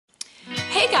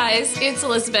guys, it's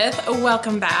Elizabeth.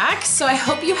 Welcome back. So I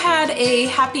hope you had a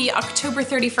happy October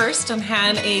 31st and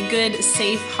had a good,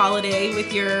 safe holiday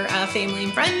with your family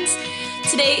and friends.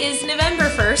 Today is November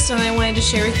 1st and I wanted to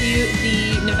share with you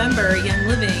the November Young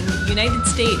Living United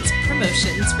States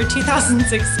promotions for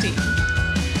 2016.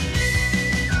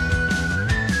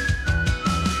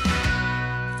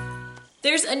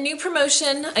 There's a new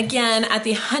promotion again at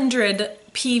the 100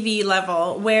 PV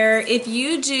level where if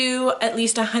you do at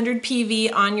least 100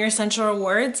 PV on your Essential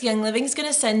Rewards, Young Living is going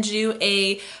to send you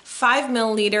a 5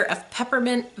 milliliter of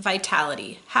Peppermint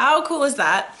Vitality. How cool is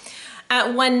that?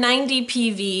 At 190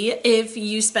 PV, if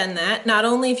you spend that, not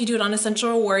only if you do it on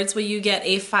Essential Rewards will you get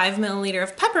a 5 milliliter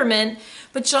of peppermint,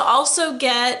 but you'll also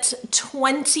get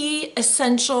 20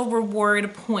 Essential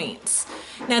Reward points.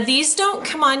 Now these don't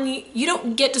come on, you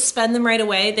don't get to spend them right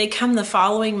away. They come the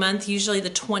following month, usually the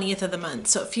 20th of the month.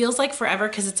 So it feels like forever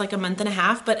because it's like a month and a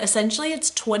half, but essentially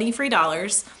it's $20 free.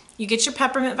 You get your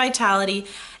Peppermint Vitality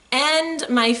and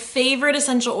my favorite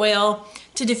essential oil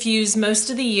to diffuse most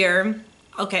of the year,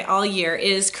 okay, all year,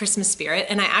 is Christmas Spirit.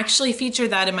 And I actually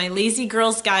featured that in my Lazy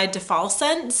Girl's Guide to Fall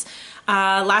Scents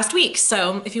last week.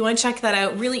 So if you want to check that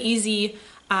out, really easy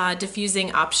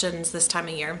diffusing options this time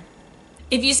of year.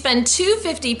 If you spend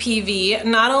 $250 PV,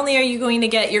 not only are you going to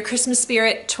get your Christmas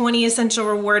Spirit 20 Essential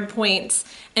Reward points,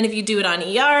 and if you do it on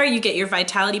ER, you get your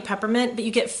Vitality Peppermint, but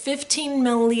you get 15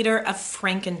 milliliter of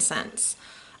frankincense.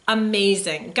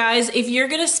 Amazing. Guys, if you're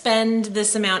gonna spend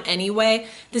this amount anyway,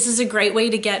 this is a great way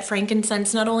to get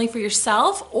frankincense not only for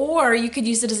yourself, or you could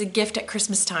use it as a gift at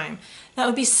Christmas time. That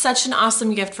would be such an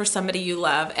awesome gift for somebody you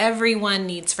love. Everyone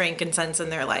needs frankincense in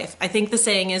their life. I think the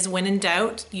saying is, when in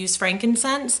doubt, use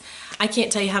frankincense. I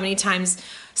can't tell you how many times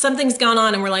something's gone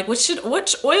on and we're like, which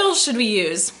oil should we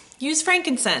use? Use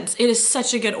frankincense. It is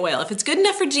such a good oil. If it's good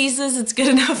enough for Jesus, it's good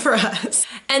enough for us.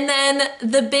 And then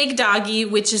the big doggy,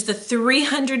 which is the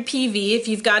 300 PV. If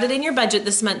you've got it in your budget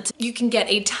this month, you can get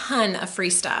a ton of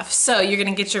free stuff. So you're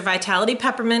gonna get your Vitality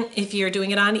Peppermint if you're doing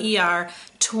it on ER,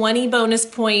 20 bonus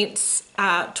points,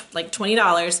 like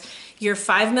 $20, your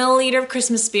 5 milliliter of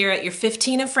Christmas Spirit, your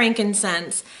 15 of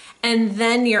frankincense, and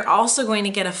then you're also going to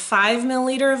get a 5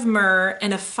 milliliter of myrrh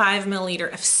and a 5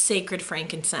 milliliter of sacred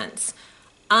frankincense.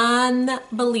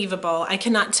 Unbelievable. I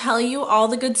cannot tell you all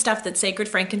the good stuff that sacred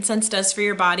frankincense does for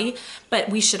your body, but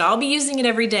we should all be using it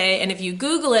every day. And if you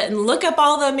Google it and look up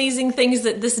all the amazing things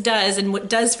that this does and what it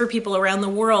does for people around the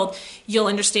world, you'll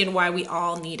understand why we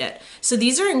all need it. So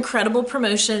these are incredible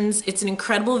promotions. It's an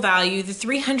incredible value. The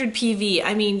 300 PV,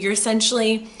 I mean, you're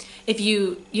essentially, if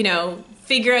you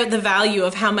figure out the value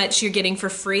of how much you're getting for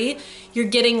free, you're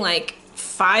getting like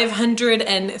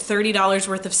 $530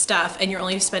 worth of stuff and you're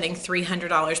only spending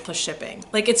 $300 plus shipping.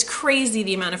 Like, it's crazy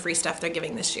the amount of free stuff they're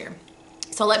giving this year.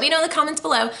 So let me know in the comments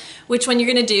below which one you're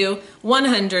gonna do,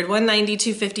 100, 190,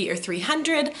 250, or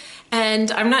 300. And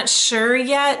I'm not sure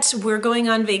yet. We're going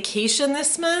on vacation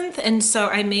this month, and so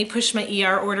I may push my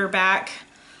ER order back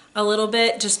a little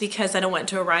bit just because I don't want it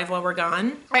to arrive while we're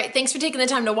gone. All right, thanks for taking the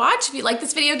time to watch. If you like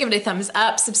this video, give it a thumbs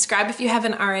up. Subscribe if you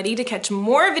haven't already to catch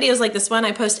more videos like this one.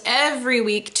 I post every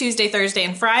week, Tuesday, Thursday,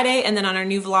 and Friday, and then on our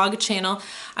new vlog channel,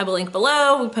 I will link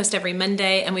below. We post every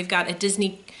Monday, and we've got a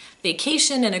Disney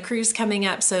vacation and a cruise coming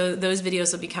up, so those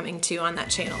videos will be coming too on that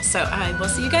channel. So I will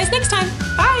see you guys next time.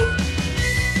 Bye!